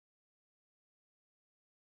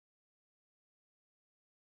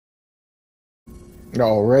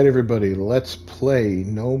All right, everybody, let's play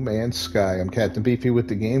No Man's Sky. I'm Captain Beefy with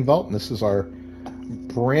the Game Vault, and this is our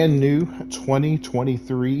brand new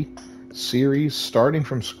 2023 series starting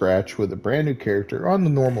from scratch with a brand new character on the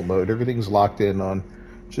normal mode. Everything's locked in on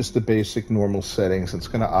just the basic normal settings. It's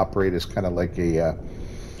going to operate as kind of like a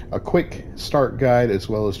quick start guide as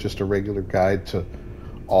well as just a regular guide to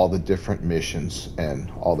all the different missions and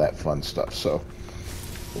all that fun stuff. So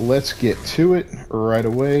let's get to it right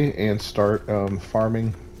away and start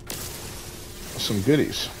farming some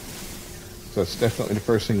goodies. So that's definitely the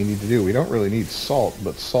first thing you need to do. We don't really need salt,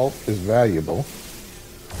 but salt is valuable.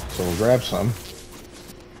 So we'll grab some.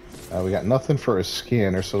 We got nothing for a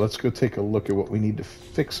scanner, so let's go take a look at what we need to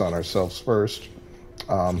fix on ourselves first.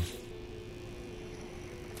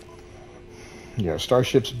 Yeah, our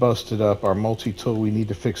starship's busted up. Our multi-tool, we need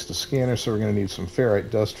to fix the scanner, so we're going to need some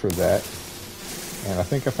ferrite dust for that. And I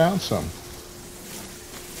think I found some.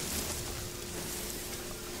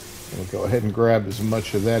 We'll go ahead and grab as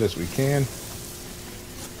much of that as we can.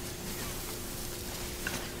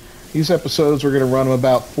 These episodes, we're going to run them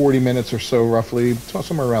about 40 minutes or so, roughly.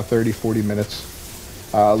 Somewhere around 30, 40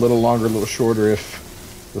 minutes. A little longer, a little shorter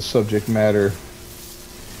if the subject matter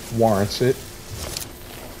warrants it.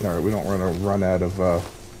 All right, we don't want to run out of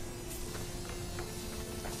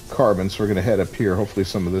carbon, so we're going to head up here. Hopefully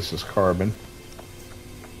some of this is carbon.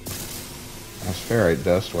 That's ferrite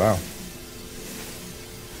dust, wow.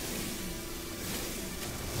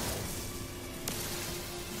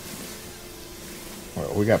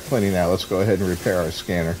 Well, we got plenty now. Let's go ahead and repair our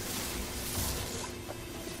scanner.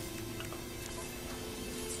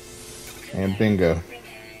 And bingo.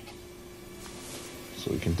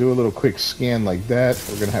 So we can do a little quick scan like that.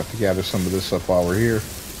 We're going to have to gather some of this up while we're here.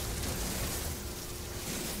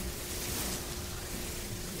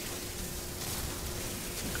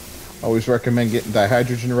 Always recommend getting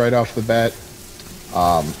dihydrogen right off the bat.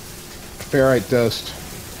 Ferrite dust,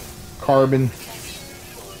 carbon,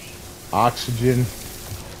 oxygen.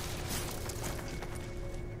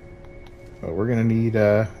 Oh, we're going to need,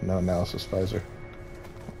 no analysis visor.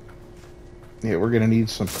 Yeah, we're going to need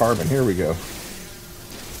some carbon. Here we go.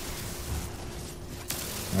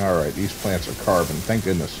 Alright, these plants are carbon. Thank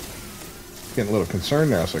goodness. Getting a little concerned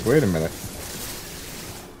now. It's like, wait a minute.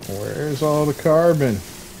 Where's all the carbon?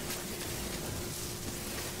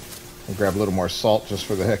 We'll grab a little more salt just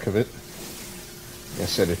for the heck of it. Like I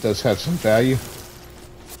said, it does have some value.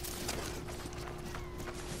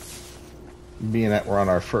 Being that we're on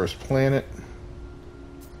our first planet,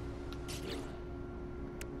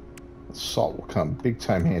 salt will come big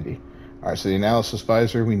time handy. Alright, so the analysis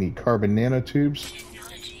visor, we need carbon nanotubes.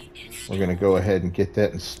 We're going to go ahead and get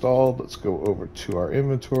that installed. Let's go over to our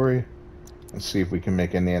inventory and see if we can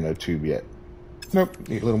make a nanotube yet. Nope,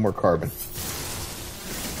 need a little more carbon.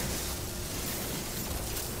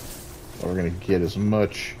 We're going to get as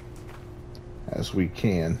much as we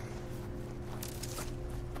can.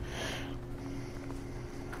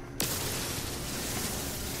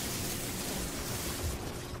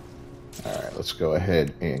 Alright, let's go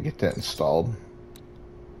ahead and get that installed.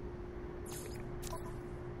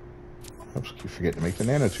 Oops, keep forgetting to make the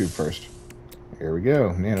nanotube first. There we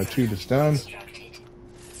go. Nanotube is done.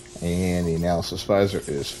 And the analysis visor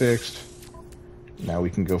is fixed. Now we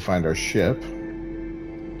can go find our ship.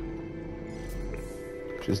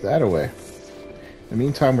 Which is that away. In the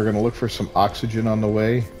meantime, we're going to look for some oxygen on the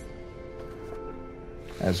way.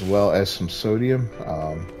 As well as some sodium.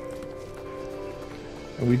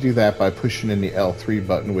 And we do that by pushing in the L3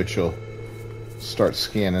 button, which will start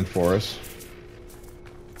scanning for us.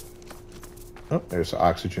 Oh, there's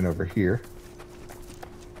oxygen over here.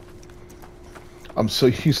 I'm so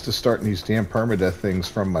used to starting these damn permadeath things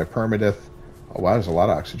from my permadeath. Oh wow, there's a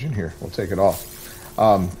lot of oxygen here. We'll take it all.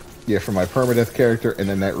 Yeah, from my permadeath character, and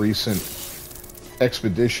then that recent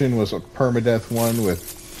expedition was a permadeath one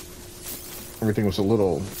with everything was a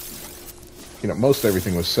little, most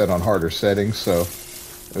everything was set on harder settings, so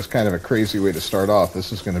it was kind of a crazy way to start off.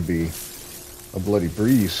 This is going to be a bloody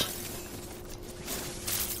breeze.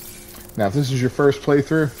 Now, if this is your first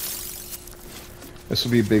playthrough, this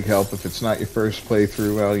will be a big help. If it's not your first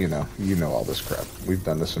playthrough, well, you know all this crap. We've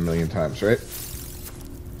done this a million times, right?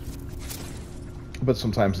 But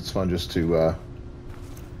sometimes it's fun just to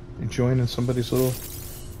join in somebody's little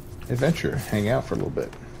adventure, hang out for a little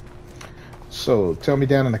bit. So, tell me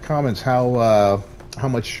down in the comments how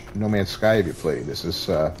much No Man's Sky have you played? Is this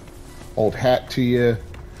old hat to you?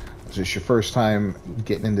 Is this your first time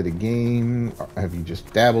getting into the game? Or have you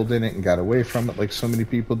just dabbled in it and got away from it like so many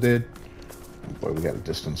people did? Boy, we got a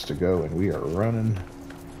distance to go, and we are running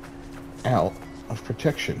out of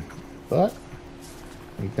protection. But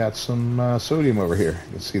We got some sodium over here.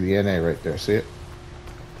 You can see the Na right there. See it?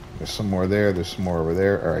 There's some more there. There's some more over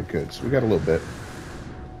there. All right, good. So we got a little bit.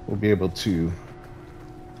 We'll be able to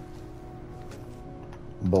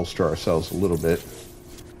bolster ourselves a little bit.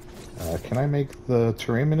 Can I make the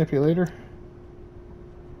terrain manipulator?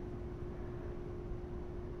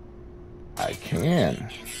 I can.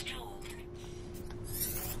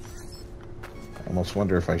 I almost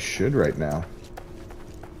wonder if I should right now.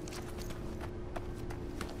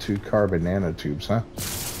 2 carbon nanotubes, huh?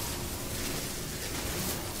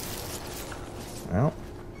 Well.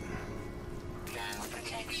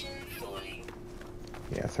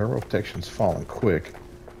 Yeah, thermal protection's falling quick.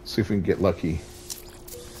 See if we can get lucky.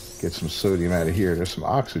 Get some sodium out of here. There's some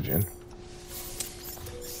oxygen.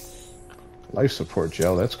 Life support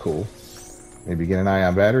gel, that's cool. Maybe get an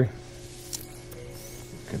ion battery.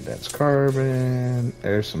 Condensed carbon.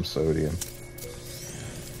 There's some sodium.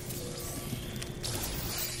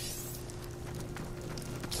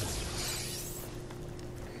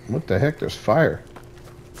 What the heck? There's fire.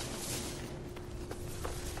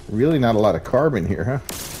 Really not a lot of carbon here, huh?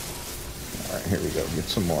 Alright, here we go. Get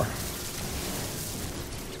some more.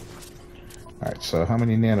 Alright, so how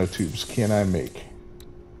many nanotubes can I make?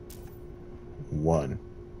 1.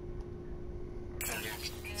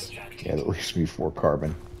 Yeah, that leaves me 4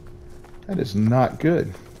 carbon. That is not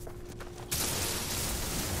good.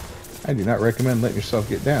 I do not recommend letting yourself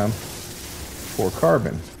get down 4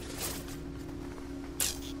 carbon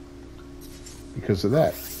because of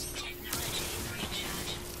that.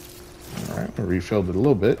 Alright, I refilled it a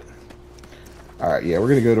little bit. Alright, yeah, we're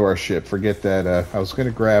going to go to our ship. Forget that. I was going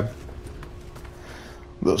to grab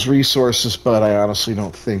those resources, but I honestly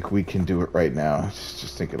don't think we can do it right now. I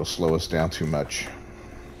just think it'll slow us down too much.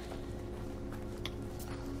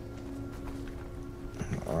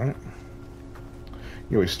 Alright.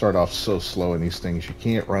 You always start off so slow in these things. You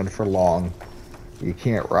can't run for long. You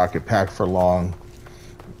can't rocket pack for long.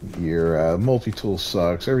 Your multi-tool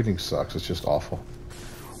sucks. Everything sucks. It's just awful.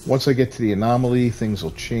 Once I get to the anomaly, things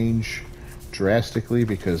will change drastically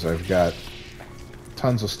because I've got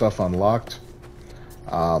tons of stuff unlocked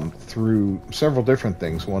through several different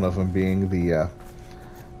things. One of them being the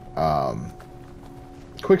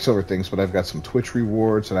Quicksilver things, but I've got some Twitch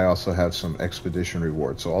rewards and I also have some expedition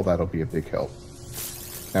rewards, so all that'll be a big help.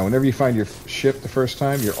 Now, whenever you find your ship the first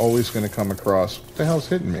time, you're always going to come across, what the hell's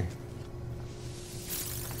hitting me?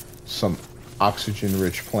 Some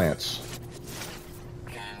oxygen-rich plants.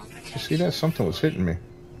 You see that? Something was hitting me.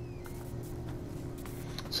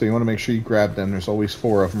 So you want to make sure you grab them. There's always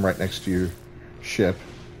 4 of them right next to your ship.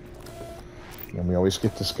 And we always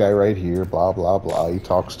get this guy right here, blah, blah, blah. He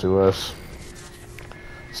talks to us.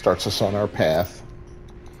 Starts us on our path.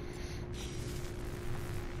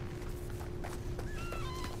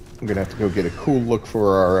 I'm going to have to go get a cool look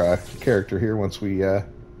for our character here once we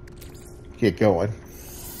get going.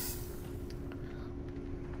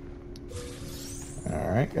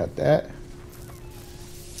 Alright, got that.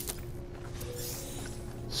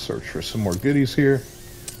 Search for some more goodies here.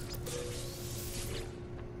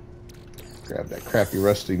 Grab that crappy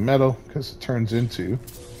rusty metal because it turns into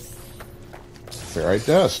ferrite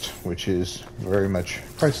dust, which is very much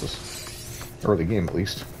priceless. Early game, at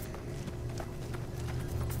least.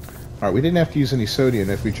 Alright, we didn't have to use any sodium.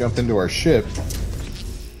 If we jump into our ship,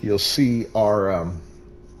 you'll see our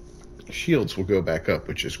shields will go back up,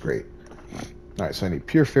 which is great. Alright, so I need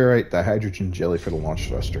pure ferrite, dihydrogen jelly for the launch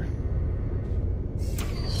thruster.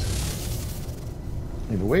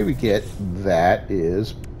 And the way we get that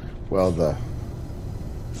is, well, the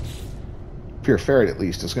pure ferrite at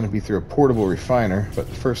least is going to be through a portable refiner, but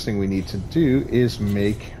the first thing we need to do is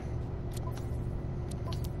make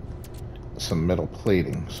some metal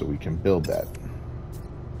plating so we can build that.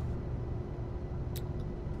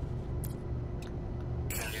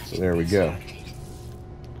 So there we go.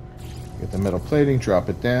 Get the metal plating, drop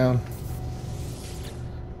it down.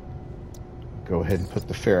 Go ahead and put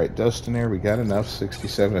the ferrite dust in there. We got enough,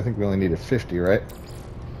 67. I think we only needed 50, right?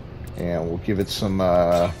 And we'll give it some,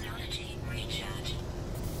 yeah,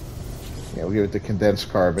 we'll give it the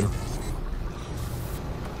condensed carbon.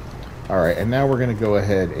 Alright, and now we're going to go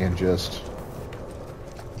ahead and just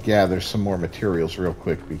gather some more materials real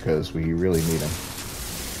quick because we really need them.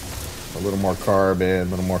 A little more carbon, a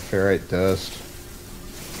little more ferrite dust.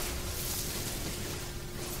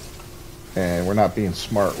 And we're not being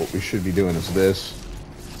smart. What we should be doing is this.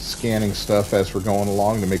 Scanning stuff as we're going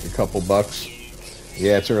along to make a couple bucks.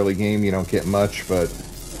 Yeah, it's early game, you don't get much, but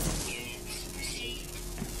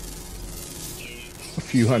a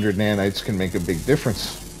few hundred nanites can make a big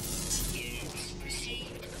difference.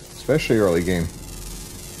 Especially early game.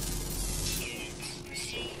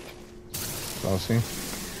 Oh, see?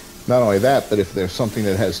 Not only that, but if there's something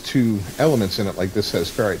that has two elements in it, like this has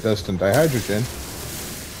ferrite dust and dihydrogen,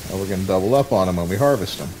 well, we're going to double up on them when we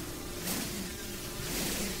harvest them.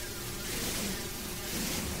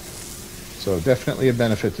 So definitely a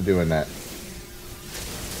benefit to doing that.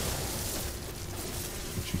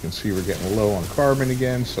 But you can see we're getting low on carbon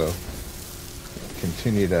again, so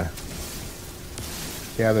continue to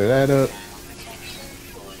gather that up.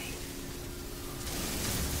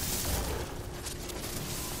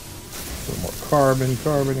 A little more carbon,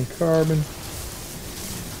 carbon, and carbon.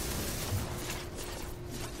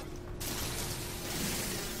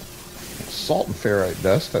 Salt and ferrite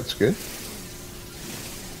dust, that's good.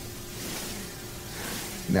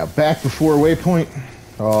 Now back before waypoint.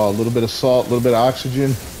 Oh, a little bit of salt, a little bit of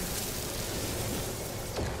oxygen.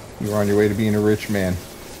 You're on your way to being a rich man.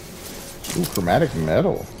 Ooh, chromatic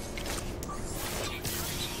metal.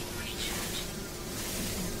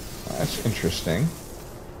 That's interesting.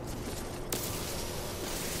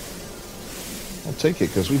 I'll take it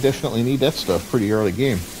because we definitely need that stuff pretty early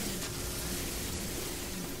game.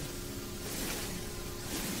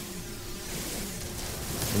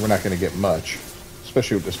 And we're not going to get much,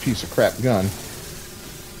 especially with this piece of crap gun.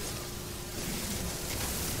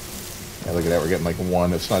 Yeah, look at that, we're getting like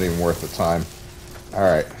 1. It's not even worth the time.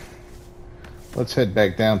 Alright. Let's head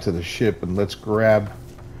back down to the ship and let's grab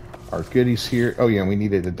our goodies here. Oh yeah, and we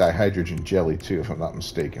needed a dihydrogen jelly too, if I'm not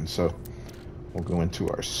mistaken. So we'll go into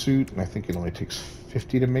our suit, and I think it only takes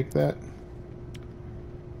 50 to make that.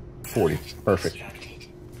 40. Perfect.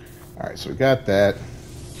 Alright, so we got that.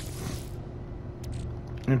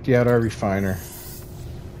 Empty out our refiner.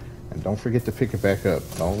 And don't forget to pick it back up.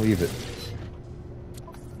 Don't leave it.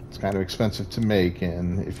 It's kind of expensive to make,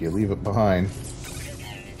 and if you leave it behind,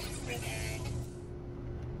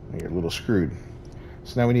 you're a little screwed.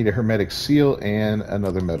 So now we need a hermetic seal and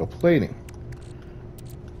another metal plating.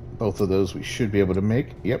 Both of those we should be able to make.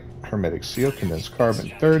 Yep, hermetic seal, condensed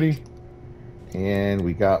carbon 30. And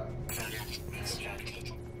we got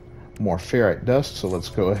more ferrite dust, so let's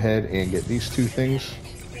go ahead and get these two things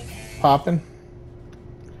popping.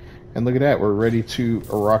 And look at that, we're ready to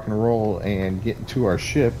rock and roll and get into our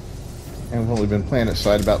ship. And we've only been planet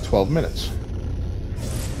side about 12 minutes.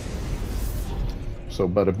 So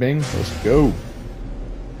bada bing, let's go.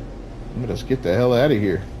 Let's get the hell out of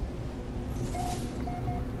here.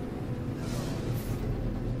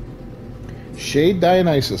 Shade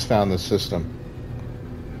Dionysus found this system.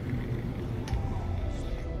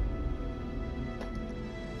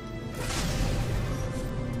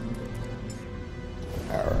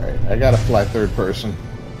 Alright, I gotta fly third person.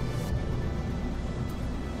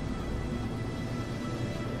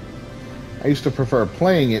 I used to prefer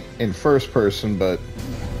playing it in first person, but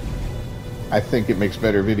I think it makes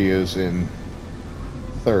better videos in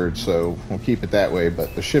third, so we'll keep it that way.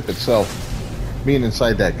 But the ship itself, being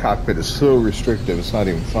inside that cockpit, is so restrictive, it's not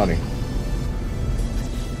even funny.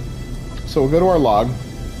 So we'll go to our log.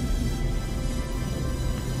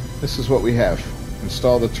 This is what we have.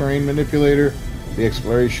 Install the terrain manipulator, the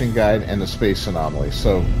exploration guide, and the space anomaly.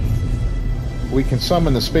 So we can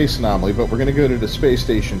summon the space anomaly, but we're going to go to the space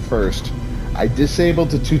station first. I disabled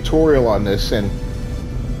the tutorial on this, and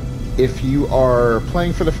if you are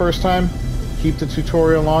playing for the first time, keep the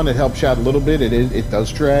tutorial on. It helps you out a little bit. It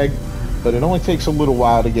does drag, but it only takes a little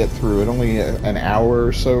while to get through it. Only an hour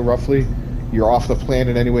or so, roughly. You're off the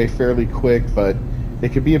planet anyway fairly quick, but it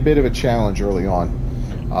could be a bit of a challenge early on.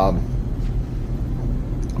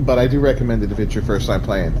 But I do recommend it if it's your first time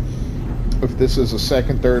playing. If this is a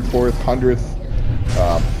second, third, fourth, 100th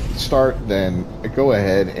start, then go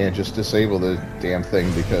ahead and just disable the damn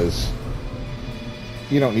thing, because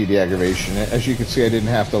you don't need the aggravation. As you can see, I didn't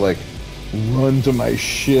have to like run to my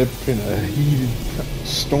ship in a heated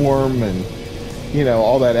storm and, you know,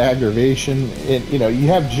 all that aggravation. And, you know, you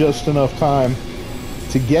have just enough time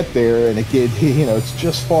to get there, and you know, it's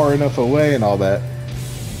just far enough away and all that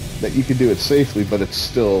you can do it safely, but it's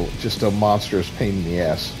still just a monstrous pain in the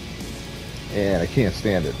ass, and I can't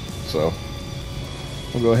stand it. So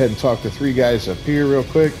we'll go ahead and talk to 3 guys up here real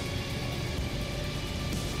quick.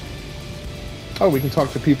 Oh, we can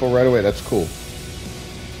talk to people right away. That's cool.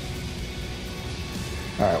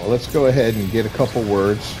 Alright, well, let's go ahead and get a couple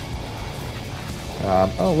words.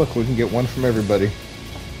 Oh, look, we can get one from everybody.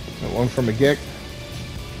 Got one from a Gek.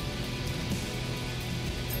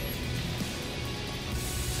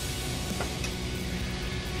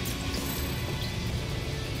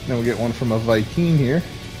 Then we get one from a Viking here.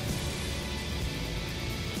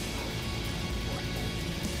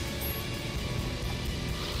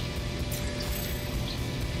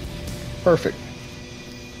 Perfect.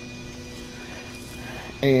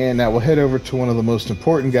 And now we'll head over to one of the most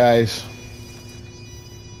important guys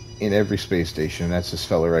in every space station, and that's this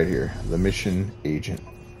fella right here, the mission agent.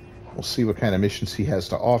 We'll see what kind of missions he has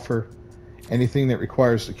to offer. Anything that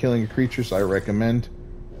requires the killing of creatures, I recommend.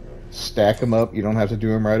 Stack them up. You don't have to do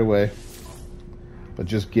them right away, but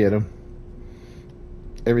just get them.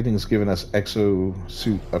 Everything's giving us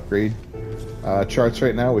exosuit upgrade charts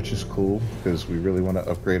right now, which is cool because we really want to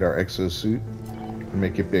upgrade our exosuit and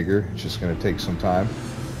make it bigger. It's just going to take some time.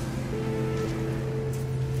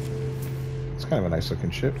 It's kind of a nice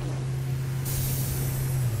looking ship.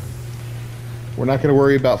 We're not going to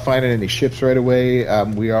worry about finding any ships right away.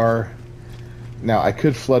 Now, I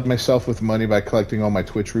could flood myself with money by collecting all my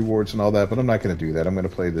Twitch rewards and all that, but I'm not going to do that. I'm going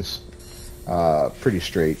to play this pretty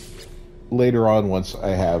straight. Later on, once I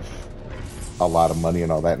have a lot of money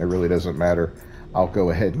and all that, and it really doesn't matter, I'll go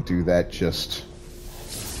ahead and do that just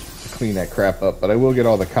to clean that crap up. But I will get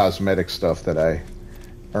all the cosmetic stuff that I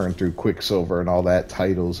earned through Quicksilver and all that,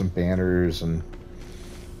 titles and banners and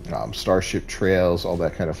Starship Trails, all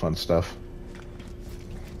that kind of fun stuff.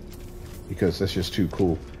 Because that's just too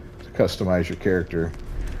cool to customize your character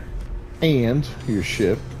and your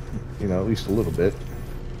ship, you know, at least a little bit.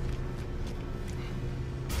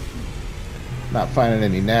 Not finding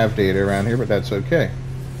any nav data around here, but that's okay.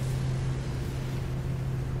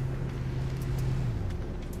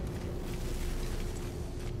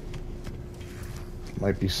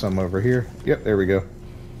 Might be some over here. Yep, there we go.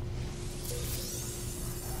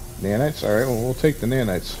 Nanites? Alright, well, we'll take the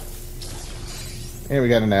nanites. And we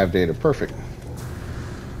got a nav data. Perfect. You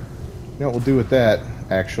know what we'll do with that,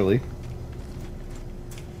 actually,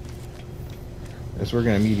 is we're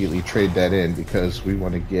going to immediately trade that in because we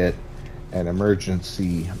want to get an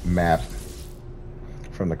emergency map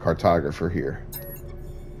from the cartographer here.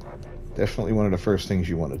 Definitely one of the first things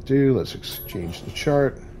you want to do. Let's exchange the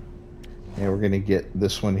chart. And we're going to get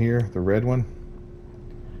this one here, the red one.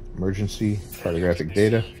 Emergency cartographic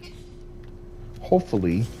data.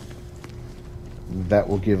 Hopefully that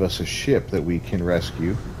will give us a ship that we can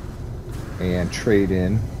rescue and trade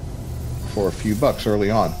in for a few bucks early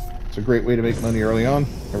on. It's a great way to make money early on.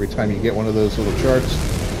 Every time you get one of those little charts,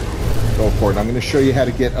 go for it. I'm going to show you how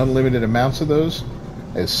to get unlimited amounts of those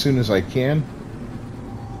as soon as I can.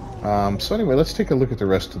 So anyway, let's take a look at the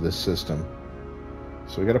rest of this system.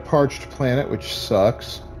 So we got a parched planet, which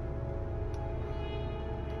sucks,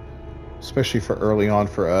 especially for early on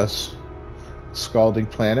for us. Scalding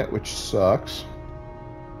planet, which sucks.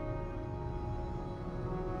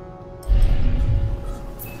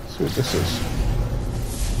 Let's see what this is.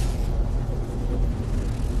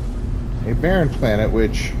 A barren planet,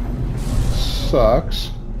 which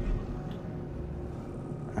sucks.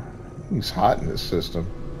 He's hot in this system.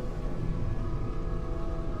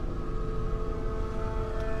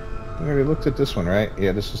 I already looked at this one, right?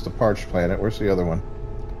 Yeah, this is the parched planet. Where's the other one?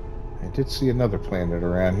 I did see another planet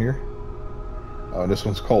around here. Oh, this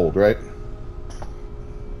one's cold, right?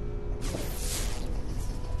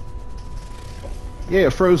 Yeah,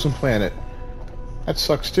 a frozen planet. That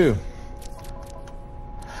sucks too.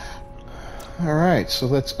 Alright, so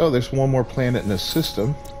let's... Oh, there's one more planet in this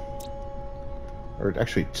system. Or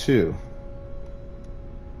actually two.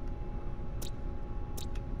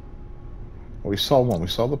 We saw one. We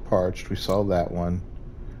saw the parched. We saw that one.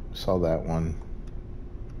 We saw that one.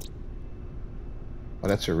 Oh,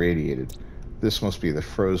 that's irradiated. This must be the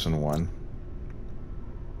frozen one.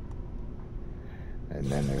 And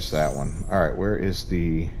then there's that one. Alright, where is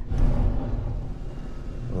the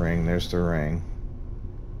ring? There's the ring.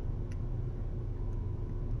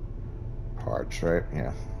 Parched, right?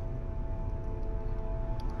 Yeah.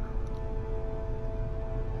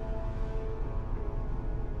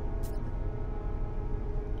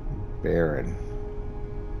 Barren.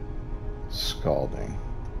 Scalding.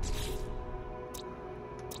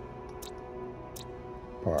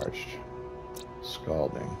 Parched.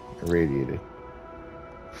 Scalding. Irradiated.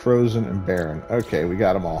 Frozen and barren. Okay, we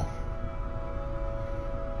got them all.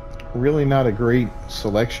 Really not a great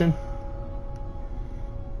selection.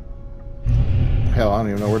 Hell, I don't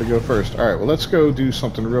even know where to go first. Alright, well, let's go do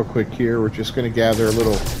something real quick here. We're just going to gather a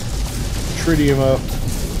little tritium up,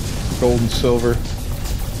 gold and silver.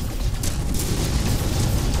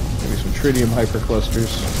 Maybe some tritium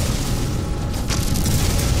hyperclusters.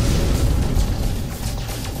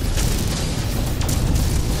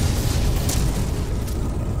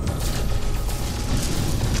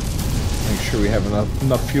 Sure we have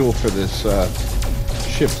enough fuel for this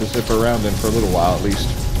ship to zip around in for a little while at least.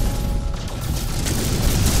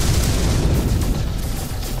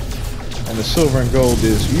 And the silver and gold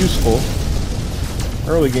is useful.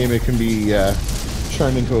 Early game it can be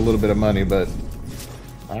turned into a little bit of money, but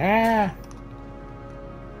Ah!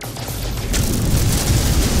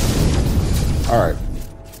 Alright.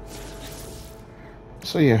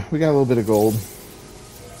 So yeah, we got a little bit of gold.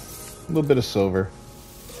 A little bit of silver.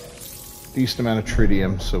 Decent amount of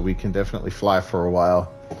tritium, so we can definitely fly for a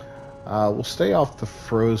while. We'll stay off the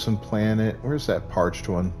frozen planet. Where's that parched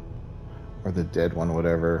one? Or the dead one,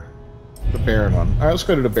 whatever. The barren one. Alright, let's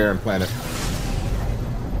go to the barren planet.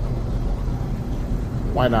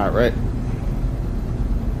 Why not, right?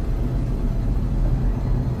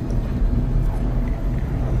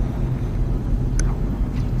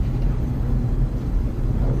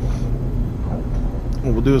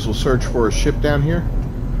 What we'll do is we'll search for a ship down here.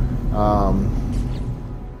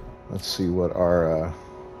 Let's see what our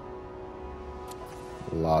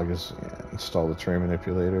log is. Yeah, install the terrain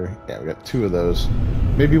manipulator. Yeah, we got 2 of those.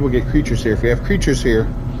 Maybe we'll get creatures here. If we have creatures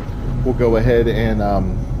here, we'll go ahead and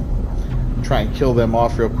try and kill them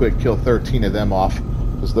off real quick. Kill 13 of them off,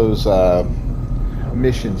 because those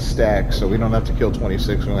missions stack. So we don't have to kill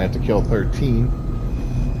 26. We only have to kill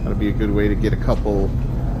 13. That'll be a good way to get a couple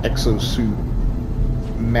exosuit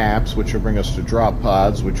maps, which will bring us to drop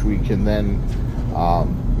pods, which we can then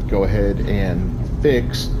go ahead and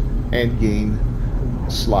fix and gain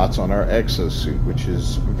slots on our exosuit, which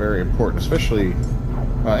is very important, especially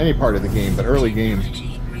any part of the game, but early game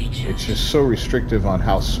it's just so restrictive on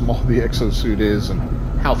how small the exosuit is and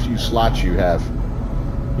how few slots you have.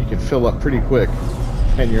 You can fill up pretty quick,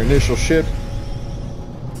 and your initial ship,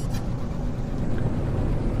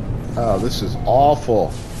 oh, this is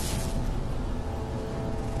awful.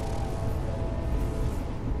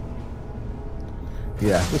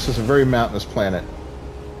 Yeah, this is a very mountainous planet.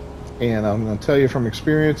 And I'm going to tell you from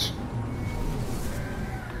experience,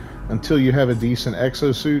 until you have a decent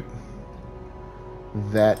exosuit,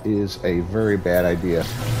 that is a very bad idea.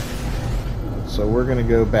 So we're going to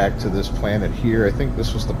go back to this planet here. I think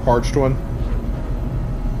this was the parched one.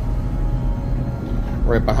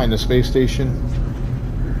 Right behind the space station.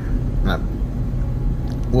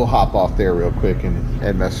 We'll hop off there real quick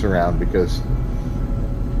and mess around, because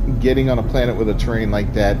getting on a planet with a terrain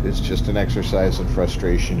like that is just an exercise in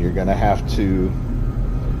frustration. You're going to have to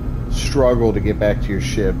struggle to get back to your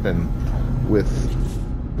ship, and with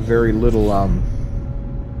very little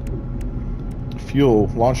fuel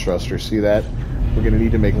launch thrusters. See that? We're going to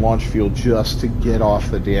need to make launch fuel just to get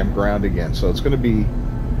off the damn ground again. So it's going to be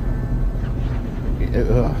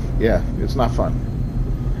yeah, it's not fun.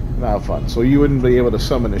 Not fun. So you wouldn't be able to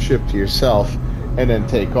summon a ship to yourself and then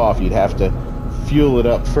take off. You'd have to fuel it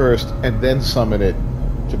up first and then summon it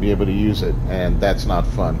to be able to use it, and that's not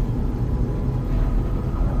fun.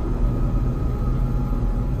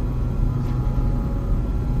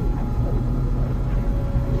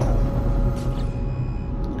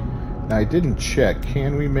 Now I didn't check.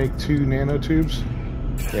 Can we make 2 nanotubes?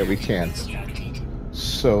 Yeah, we can.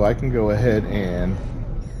 So I can go ahead and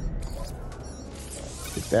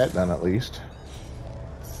get that done at least.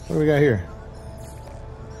 What do we got here?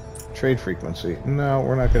 Trade frequency. No,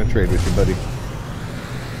 we're not going to trade with you, buddy.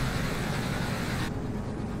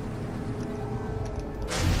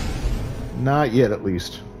 Not yet, at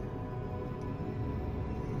least.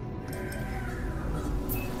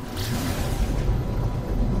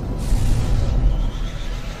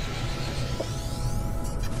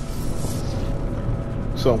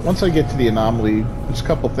 So once I get to the anomaly, there's a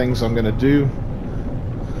couple things I'm going to do.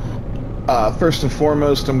 First and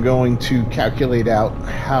foremost, I'm going to calculate out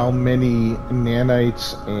how many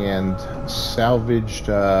nanites and salvaged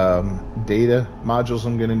data modules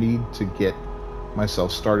I'm going to need to get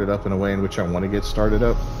myself started up in a way in which I want to get started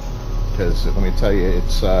up. Because let me tell you,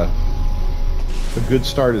 it's a good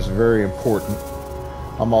start is very important.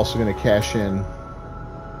 I'm also going to cash in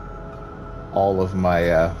all of my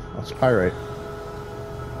that's pyrite.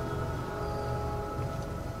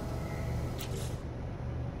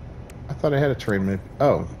 I thought I had a terrain manip.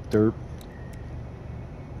 Oh, derp.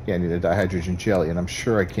 Yeah, I need a dihydrogen jelly, and I'm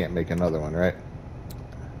sure I can't make another one, right?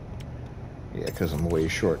 Yeah, because I'm way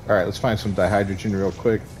short. Alright, let's find some dihydrogen real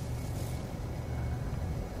quick.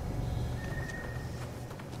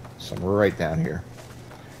 Some right down here.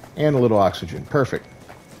 And a little oxygen. Perfect.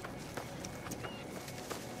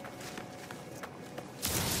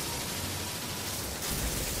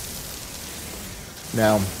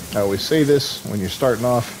 Now, I always say this when you're starting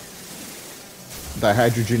off.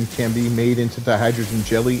 Dihydrogen can be made into dihydrogen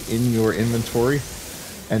jelly in your inventory,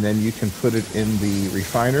 and then you can put it in the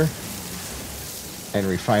refiner and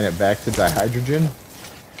refine it back to dihydrogen,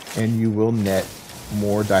 and you will net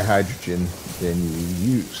more dihydrogen than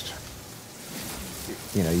you used.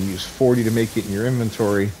 You know, you use 40 to make it in your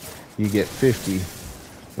inventory, you get 50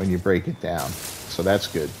 when you break it down. so that's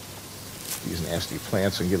good. These nasty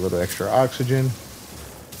plants and get a little extra oxygen.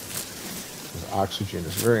 Because oxygen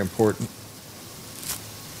is very important.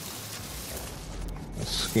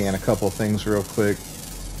 Let's scan a couple things real quick.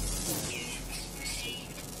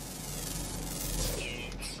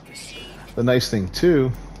 The nice thing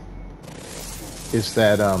too is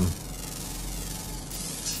that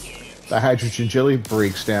dihydrogen jelly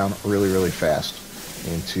breaks down really, really fast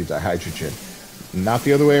into dihydrogen. Not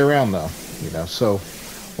the other way around though, you know. So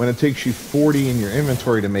when it takes you 40 in your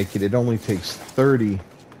inventory to make it, it only takes 30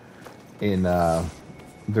 in the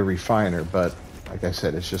refiner. But like I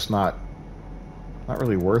said, it's just not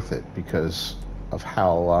really worth it because of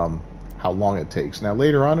how long it takes. Now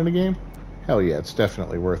later on in the game, hell yeah, it's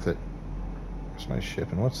definitely worth it. Where's my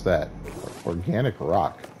ship? And what's that? Organic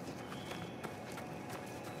rock.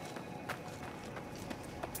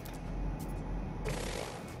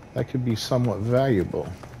 That could be somewhat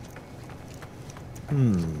valuable.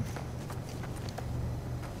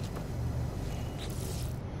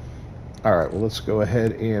 Alright, well let's go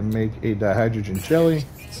ahead and make a dihydrogen jelly.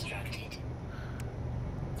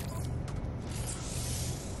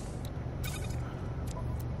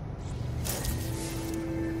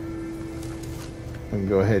 We can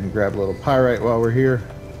go ahead and grab a little pyrite while we're here.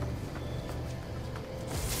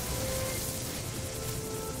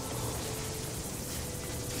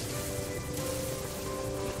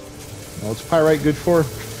 What's pyrite good for?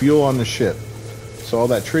 Fuel on the ship. So all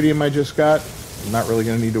that tritium I just got, I'm not really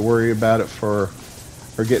going to need to worry about it or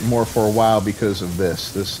get more for a while because of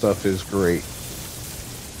this. This stuff is great.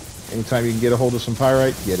 Anytime you can get a hold of some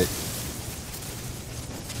pyrite, get it.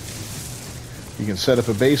 You can set up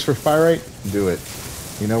a base for pyrite, do it.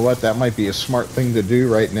 You know what? That might be a smart thing to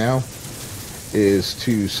do right now, is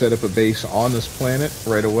to set up a base on this planet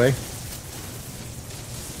right away.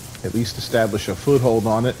 At least establish a foothold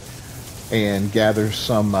on it and gather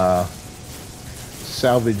some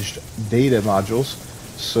salvaged data modules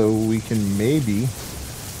so we can maybe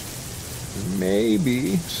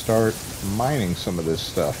start mining some of this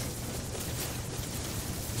stuff.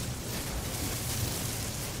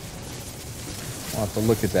 I'll have to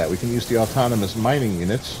look at that. We can use the autonomous mining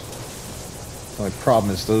units. The only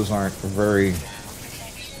problem is those aren't very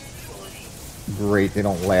great. They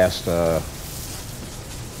don't last a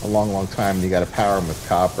long time, and you got to power them with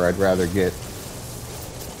copper. I'd rather get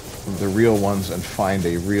the real ones and find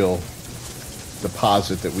a real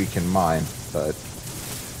deposit that we can mine, but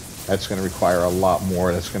that's going to require a lot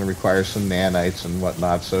more. That's going to require some nanites and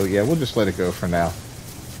whatnot. So yeah, we'll just let it go for now.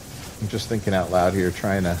 I'm just thinking out loud here,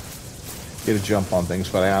 trying to get a jump on things,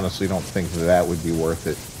 but I honestly don't think that would be worth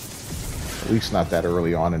it. At least not that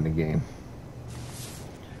early on in the game.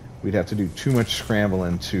 We'd have to do too much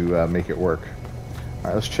scrambling to make it work.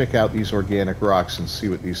 Alright, let's check out these organic rocks and see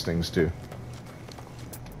what these things do.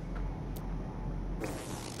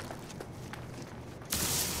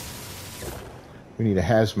 We need a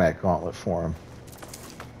hazmat gauntlet for them.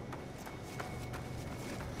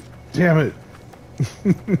 Damn it!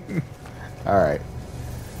 Alright.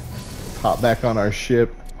 Hop back on our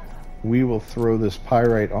ship. We will throw this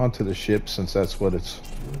pyrite onto the ship since that's what it's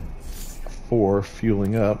for,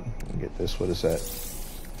 fueling up. Get this, what is that?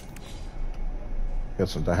 Got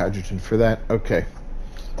some dihydrogen for that. Okay.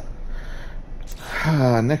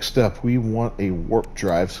 Next up, we want a warp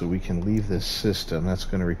drive so we can leave this system. That's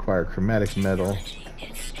going to require chromatic metal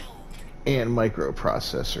and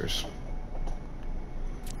microprocessors.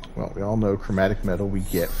 Well, we all know chromatic metal we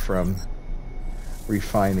get from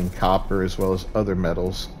refining copper as well as other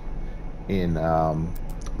metals in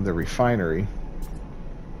the refinery.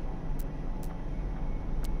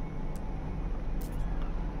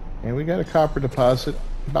 And we got a copper deposit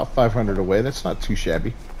about 500 away. That's not too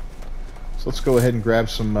shabby. So let's go ahead and grab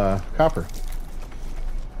some copper.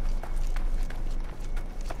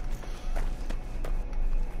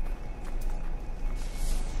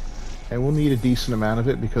 And we'll need a decent amount of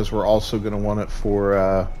it because we're also going to want it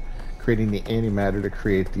for creating the antimatter to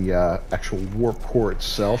create the actual warp core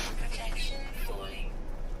itself.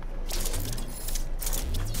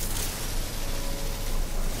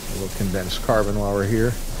 A little condensed carbon while we're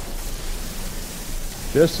here.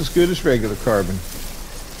 Just as good as regular carbon.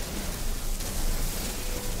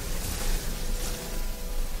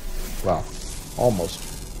 Wow, almost.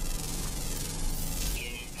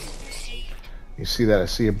 You see that? I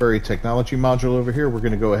see a buried technology module over here. We're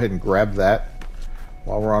going to go ahead and grab that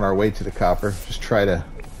while we're on our way to the copper. Just try to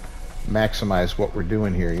maximize what we're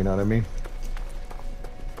doing here, you know what I mean?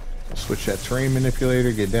 I'll switch that terrain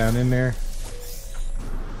manipulator, get down in there.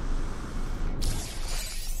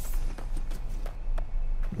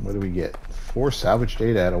 What do we get? 4 salvage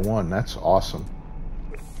data out of 1. That's awesome.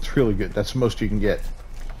 It's really good. That's the most you can get.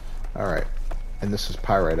 Alright. And this is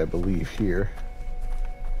pyrite, I believe, here.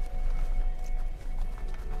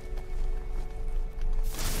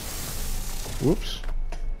 Whoops.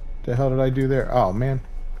 The hell did I do there? Oh, man.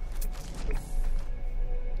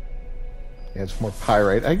 Yeah, it's more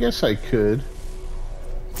pyrite. I guess I could.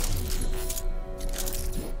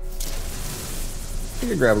 I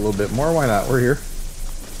could grab a little bit more. Why not? We're here.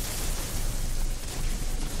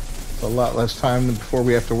 It's a lot less time before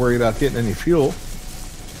we have to worry about getting any fuel.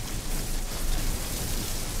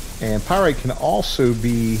 And pyrite can also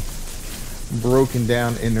be broken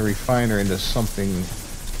down in the refiner into something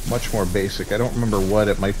much more basic. I don't remember what.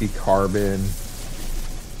 It might be carbon,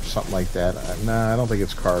 something like that. Nah, I don't think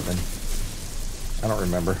it's carbon. I don't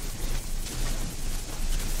remember.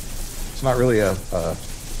 It's not really a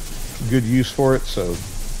good use for it, so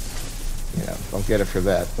yeah, don't get it for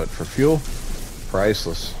that. But for fuel,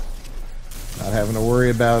 priceless. Not having to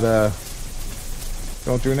worry about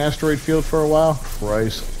going through an asteroid field for a while,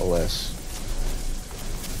 priceless.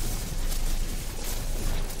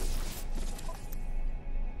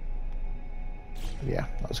 Yeah,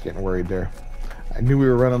 I was getting worried there. I knew we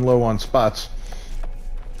were running low on spots.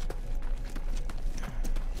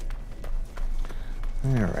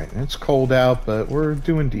 Alright, it's cold out, but we're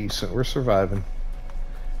doing decent. We're surviving.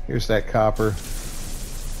 Here's that copper.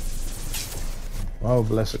 Oh,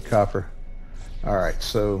 blessed copper. Alright,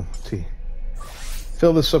 so to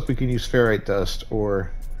fill this up, we can use ferrite dust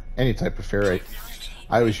or any type of ferrite.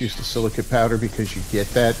 I always use the silicate powder because you get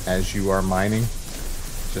that as you are mining.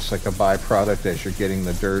 Just like a byproduct as you're getting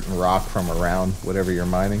the dirt and rock from around whatever you're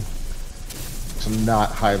mining. It's not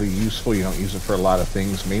highly useful. You don't use it for a lot of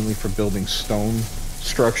things, mainly for building stone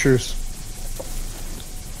structures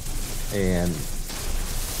and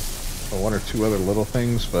one or two other little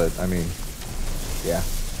things, but I mean, yeah,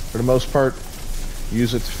 for the most part,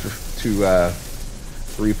 use it to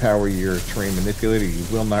repower your terrain manipulator. You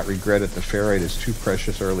will not regret it. The ferrite is too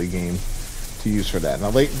precious early game to use for that. Now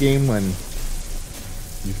late game, when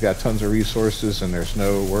you've got tons of resources and there's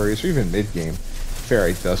no worries, or even mid game,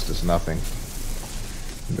 ferrite dust is nothing.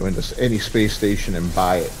 You can go into any space station and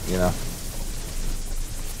buy it, you know.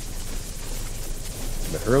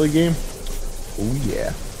 But early game, oh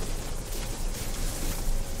yeah.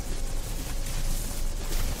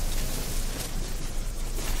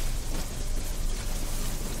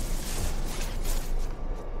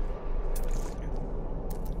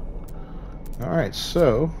 Alright,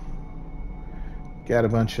 so got a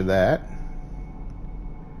bunch of that.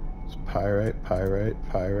 It's pyrite, pyrite,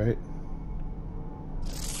 pyrite.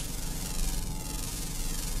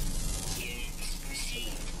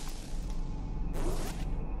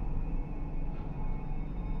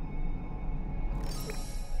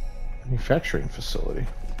 Manufacturing facility.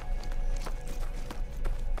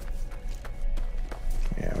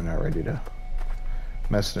 Yeah, we're not ready to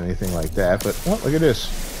mess with anything like that, but oh, look at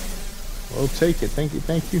this. We'll take it. Thank you,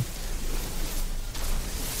 thank you.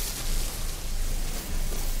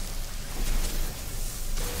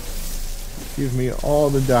 Give me all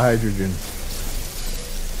the dihydrogen.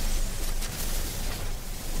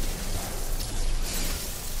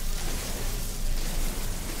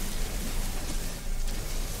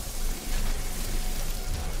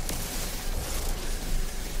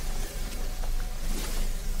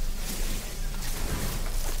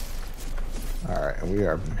 Alright, we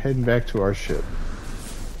are heading back to our ship.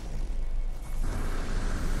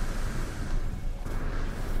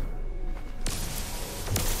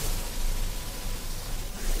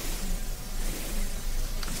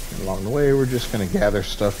 And along the way, we're just going to gather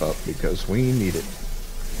stuff up because we need it.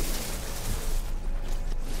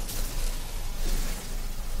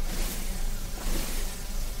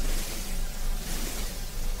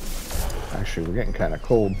 Actually, we're getting kind of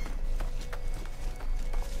cold.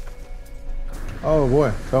 Oh boy,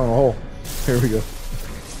 fell in a hole. Here we go.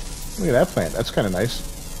 Look at that plant. That's kind of nice.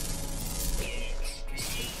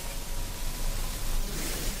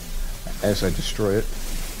 As I destroy it.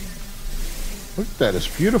 Look at that.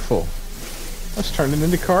 It's beautiful. Let's turn it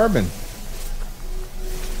into carbon.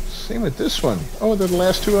 Same with this one. Oh, they're the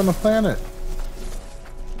last two on the planet.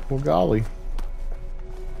 Well, golly.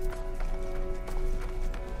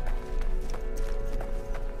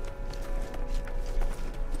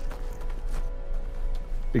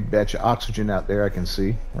 Big batch of oxygen out there I can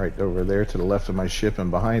see. Right over there to the left of my ship and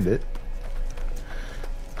behind it.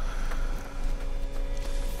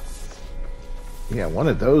 Yeah, one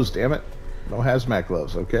of those, damn it. No hazmat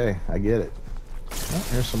gloves. Okay, I get it. Oh,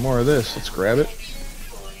 here's some more of this. Let's grab it.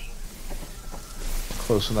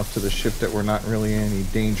 Close enough to the ship that we're not really in any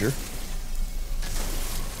danger.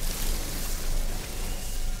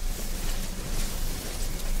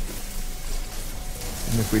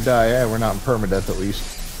 if we die, yeah, we're not in permadeath at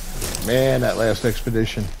least. Man, that last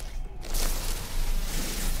expedition.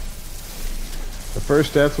 The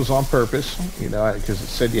first death was on purpose, you know, because it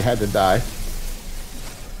said you had to die.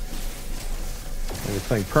 When you're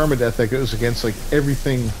playing permadeath, that goes against like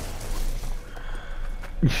everything,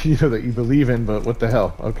 you know, that you believe in. But what the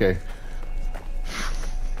hell? Okay,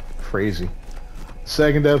 crazy.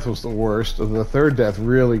 Second death was the worst. The third death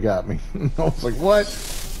really got me. I was like, what?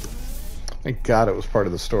 Thank God it was part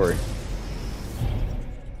of the story.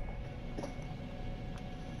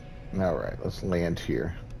 All right, let's land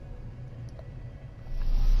here.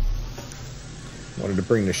 Wanted to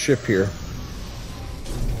bring the ship here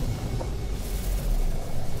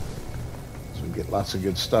so we get lots of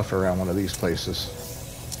good stuff around one of these places.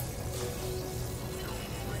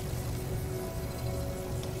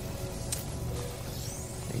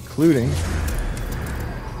 Including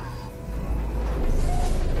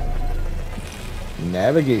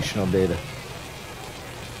navigational data.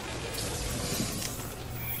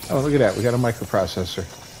 Oh, look at that. We got a microprocessor.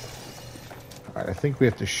 Alright, I think we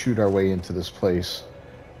have to shoot our way into this place.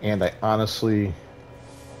 And I honestly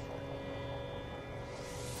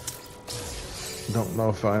don't know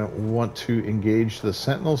if I want to engage the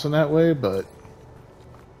sentinels in that way, but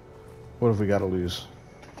what have we got to lose?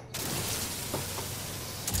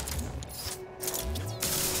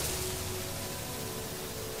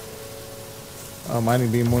 Oh,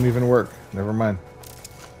 mining beam won't even work. Never mind.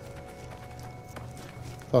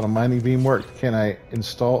 Thought a mining beam worked. Can I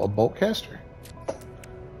install a bolt caster?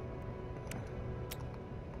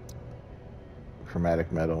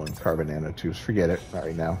 Chromatic metal and carbon nanotubes. Forget it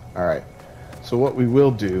right now. Alright. So what we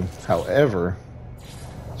will do, however,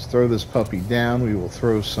 is throw this puppy down. We will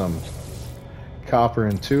throw some copper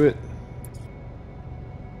into it.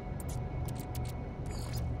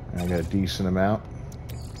 I got a decent amount.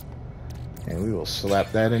 And we will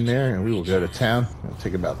slap that in there and we will go to town. It'll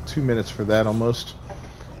take about 2 minutes for that almost.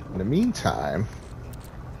 In the meantime,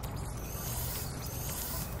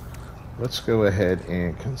 let's go ahead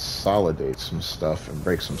and consolidate some stuff and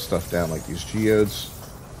break some stuff down, like these geodes,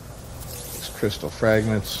 these crystal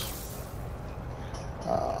fragments.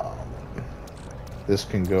 This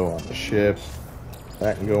can go on the ship.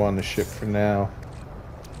 That can go on the ship for now.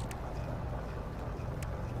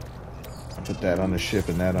 I'll put that on the ship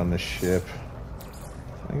and that on the ship.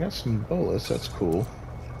 I got some bullets, that's cool.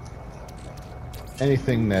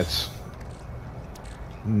 Anything that's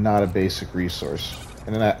not a basic resource.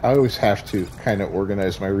 And then I always have to kind of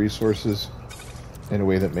organize my resources in a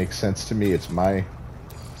way that makes sense to me. It's my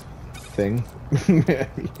thing.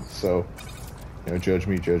 So, you know, judge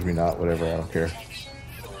me not, whatever, I don't care.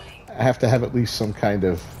 I have to have at least some kind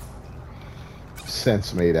of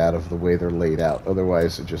sense made out of the way they're laid out.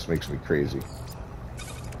 Otherwise, it just makes me crazy.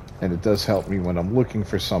 And it does help me when I'm looking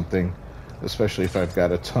for something, especially if I've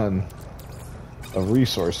got a ton of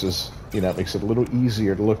resources. You know, it makes it a little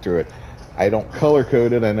easier to look through it. I don't color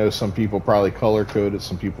code it. I know some people probably color code it.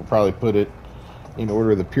 Some people probably put it in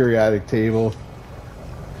order of the periodic table.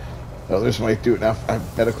 Others might do it now.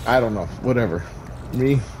 I don't know. Whatever.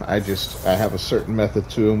 Me, I have a certain method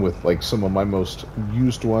to them with like some of my most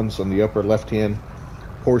used ones on the upper left-hand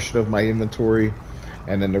portion of my inventory.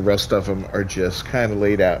 And then the rest of them are just kind of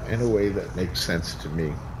laid out in a way that makes sense to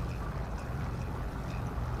me.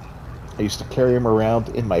 I used to carry them around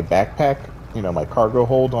in my backpack, you know, my cargo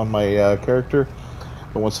hold on my character.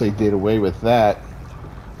 But once they did away with that,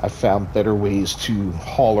 I found better ways to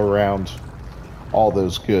haul around all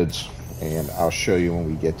those goods. And I'll show you when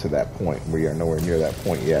we get to that point. We are nowhere near that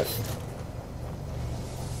point yet.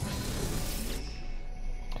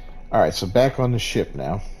 Alright, so back on the ship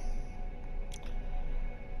now.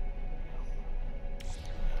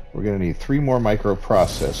 We're going to need 3 more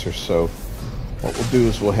microprocessors, so what we'll do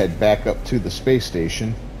is we'll head back up to the space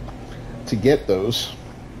station to get those.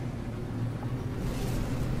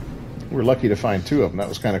 We're lucky to find 2 of them. That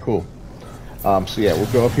was kind of cool. So yeah,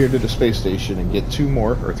 we'll go up here to the space station and get 2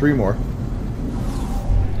 more, or 3 more.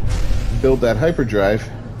 Build that hyperdrive.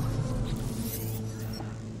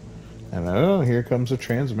 And oh, here comes a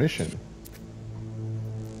transmission.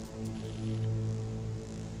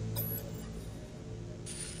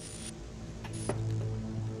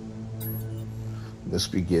 This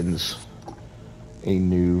begins a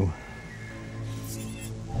new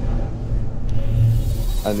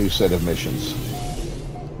set of missions.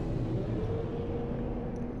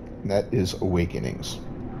 That is Awakenings.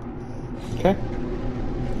 Okay.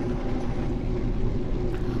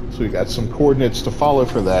 So we got some coordinates to follow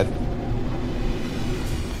for that.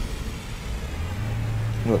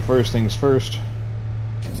 But first things first,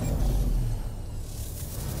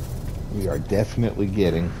 we we are definitely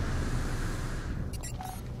getting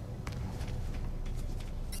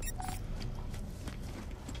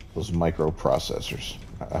those microprocessors.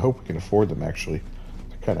 I hope we can afford them, actually.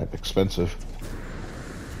 They're kind of expensive.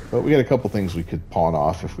 But we got a couple things we could pawn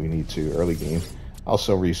off if we need to early game. I'll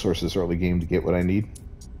sell resources early game to get what I need.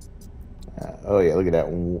 Oh yeah, look at that.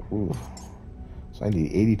 Ooh. So I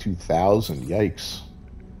need 82,000. Yikes.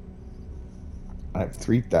 I have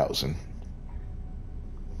 3,000.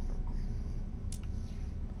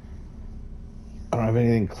 I don't have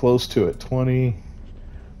anything close to it. 20,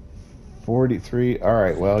 43. All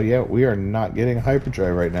right, well, yeah, we are not getting a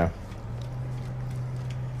hyperdrive right now.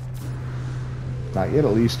 Not yet,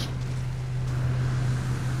 at least.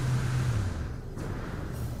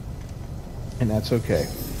 And that's okay.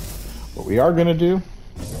 What we are going to do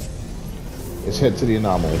is head to the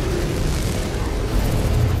Anomaly.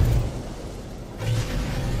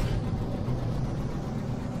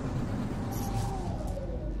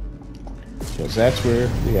 Because that's where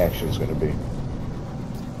the action is going to be.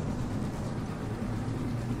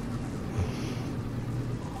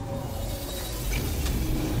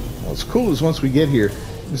 What's cool is once we get here,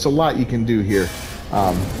 there's a lot you can do here.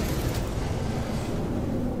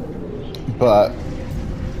 But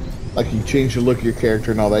like you change the look of your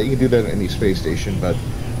character and all that. You can do that at any space station, but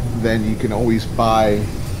then you can always buy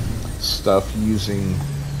stuff using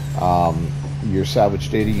your salvage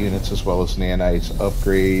data units as well as nanites,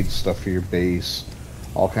 upgrades, stuff for your base,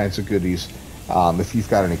 all kinds of goodies. If you've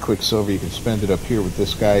got any Quicksilver, you can spend it up here with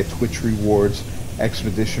this guy. Twitch rewards,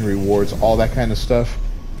 expedition rewards, all that kind of stuff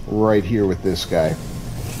right here with this guy.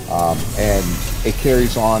 And it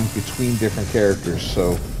carries on between different characters.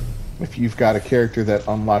 So if you've got a character that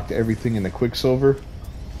unlocked everything in the Quicksilver,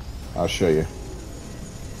 I'll show you.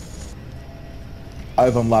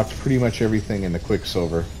 I've unlocked pretty much everything in the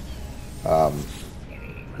Quicksilver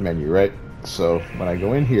menu, right? So when I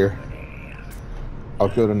go in here, I'll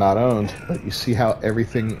go to not owned, but you see how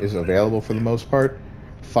everything is available for the most part?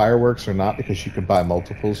 Fireworks are not, because you can buy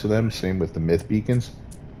multiples of them. Same with the myth beacons.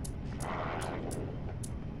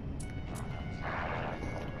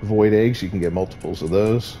 Void eggs, you can get multiples of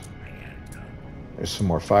those. There's some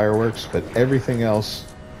more fireworks, but everything else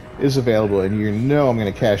is available, and you know I'm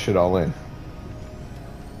going to cash it all in.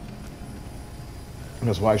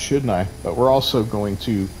 Because why shouldn't I? But we're also going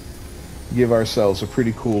to give ourselves a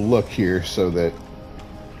pretty cool look here so that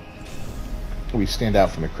we stand out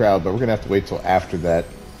from the crowd, but we're going to have to wait till after that.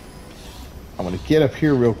 I'm going to get up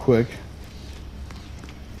here real quick.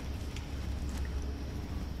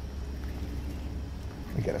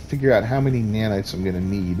 I got to figure out how many nanites I'm going to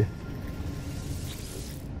need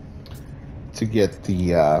to get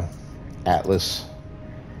the Atlas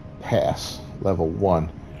Pass level 1.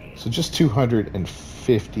 So just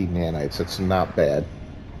 250 nanites. That's not bad.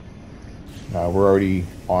 We're already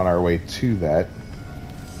on our way to that.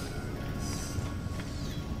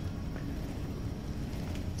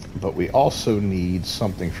 But we also need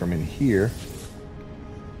something from in here.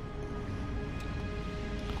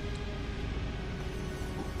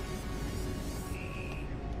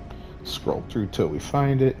 Scroll through till we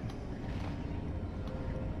find it.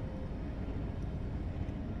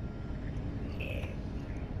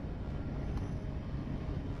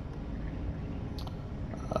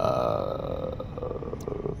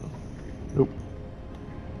 Nope.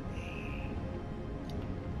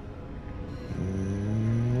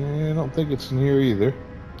 I don't think it's in here either.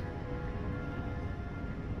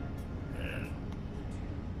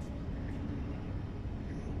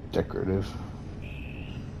 Decorative.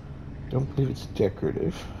 Don't believe it's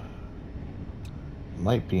decorative.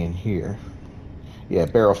 Might be in here. Yeah,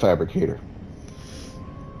 barrel fabricator.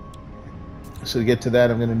 So to get to that,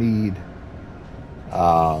 I'm going to need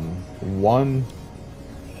 1,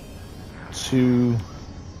 2,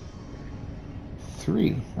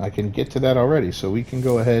 3. I can get to that already, so we can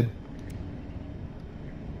go ahead.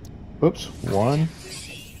 Oops, 1.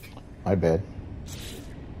 My bad.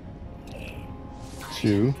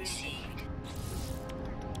 2,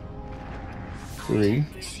 3,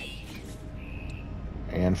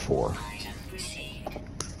 and 4.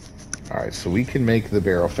 Alright, so we can make the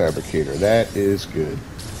barrel fabricator. That is good.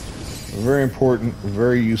 Very important,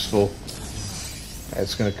 very useful.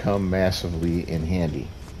 That's going to come massively in handy.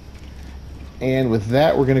 And with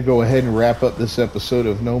that, we're going to go ahead and wrap up this episode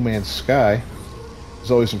of No Man's Sky.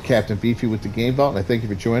 As always, I'm Captain Beefy with the Game Vault, and I thank you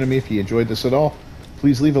for joining me. If you enjoyed this at all,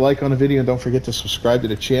 please leave a like on the video, and don't forget to subscribe to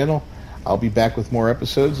the channel. I'll be back with more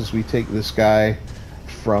episodes as we take this guy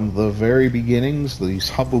from the very beginnings, these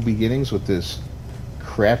humble beginnings with this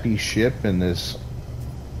crappy ship and this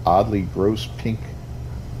oddly gross pink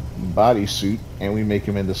bodysuit and we make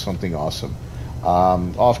him into something awesome.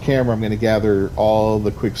 Off camera, I'm going to gather all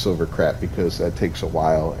the Quicksilver crap because that takes a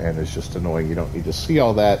while and it's just annoying. You don't need to see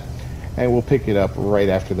all that. And we'll pick it up right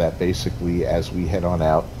after that, basically, as we head on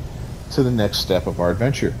out to the next step of our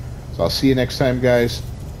adventure. So I'll see you next time, guys.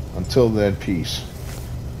 Until then, peace.